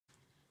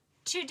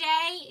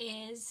Today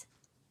is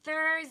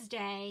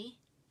Thursday,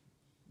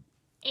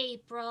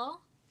 April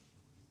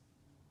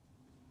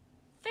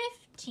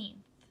 15th.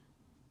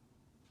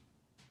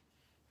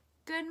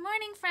 Good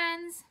morning,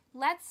 friends.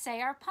 Let's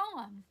say our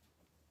poem.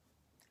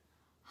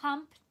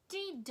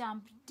 Humpty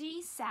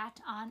Dumpty sat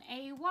on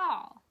a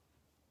wall.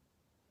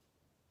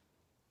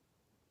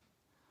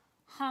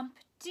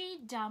 Humpty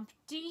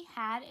Dumpty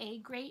had a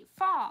great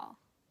fall.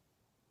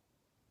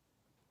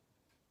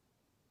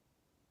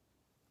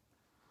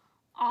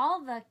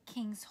 All the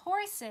king's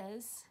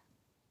horses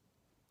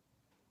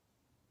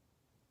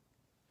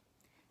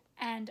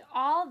and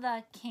all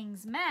the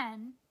king's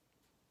men.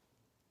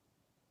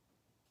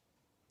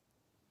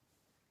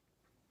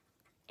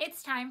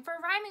 It's time for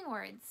rhyming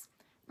words.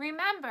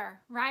 Remember,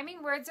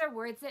 rhyming words are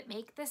words that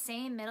make the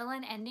same middle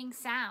and ending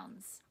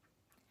sounds.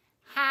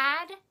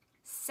 Had,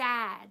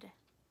 sad.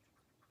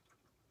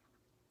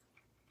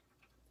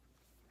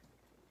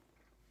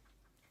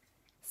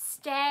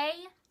 Stay,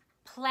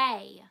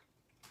 play.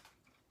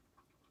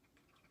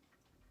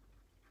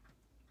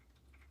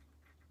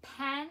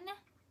 Pen,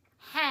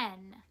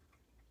 hen.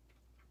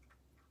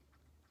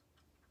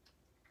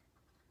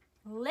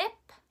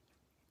 Lip,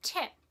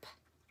 tip.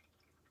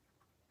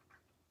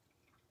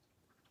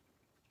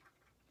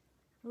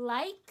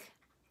 Like,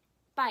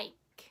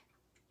 bike.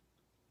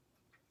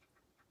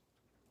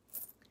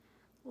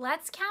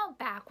 Let's count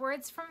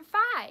backwards from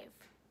 5.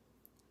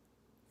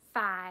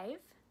 5,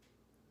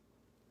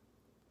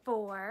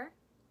 4,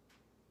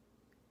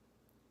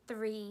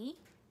 3,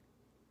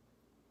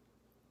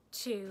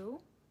 2,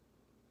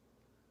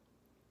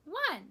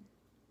 1.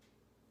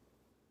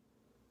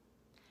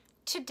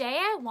 Today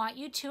I want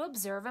you to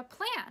observe a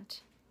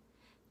plant.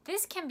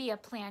 This can be a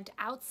plant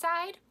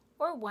outside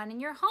or one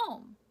in your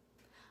home.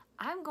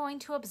 I'm going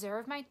to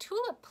observe my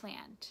tulip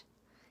plant.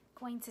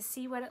 Going to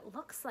see what it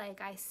looks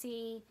like. I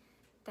see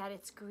that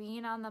it's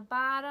green on the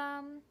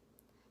bottom,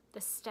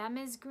 the stem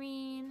is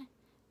green,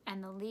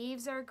 and the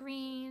leaves are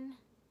green.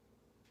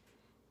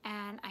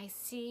 And I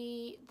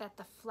see that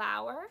the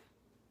flower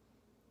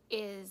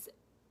is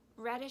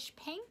reddish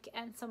pink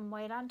and some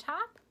white on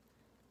top.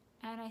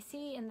 And I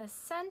see in the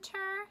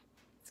center,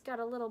 it's got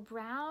a little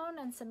brown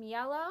and some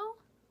yellow.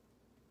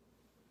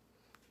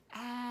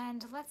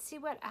 And let's see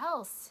what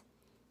else.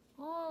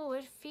 Oh,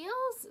 it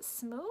feels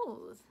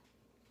smooth.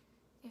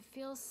 It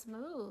feels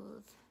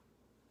smooth.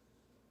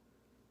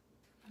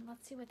 And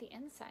let's see what the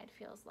inside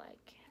feels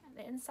like.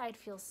 The inside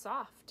feels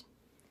soft.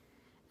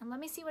 And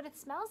let me see what it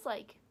smells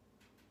like.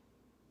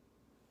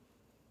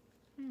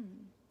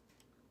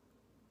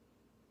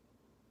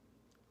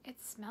 It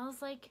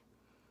smells like,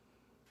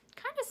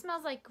 kind of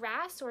smells like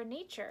grass or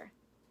nature.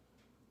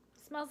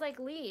 It smells like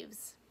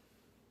leaves.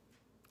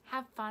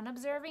 Have fun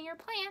observing your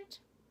plant.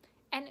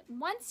 And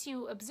once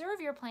you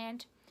observe your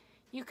plant,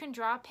 you can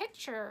draw a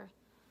picture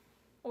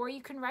or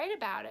you can write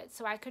about it.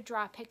 So I could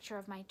draw a picture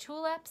of my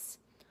tulips,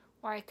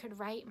 or I could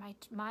write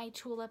my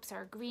tulips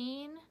are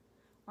green,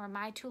 or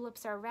my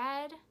tulips are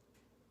red.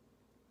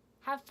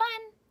 Have fun.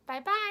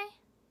 Bye-bye.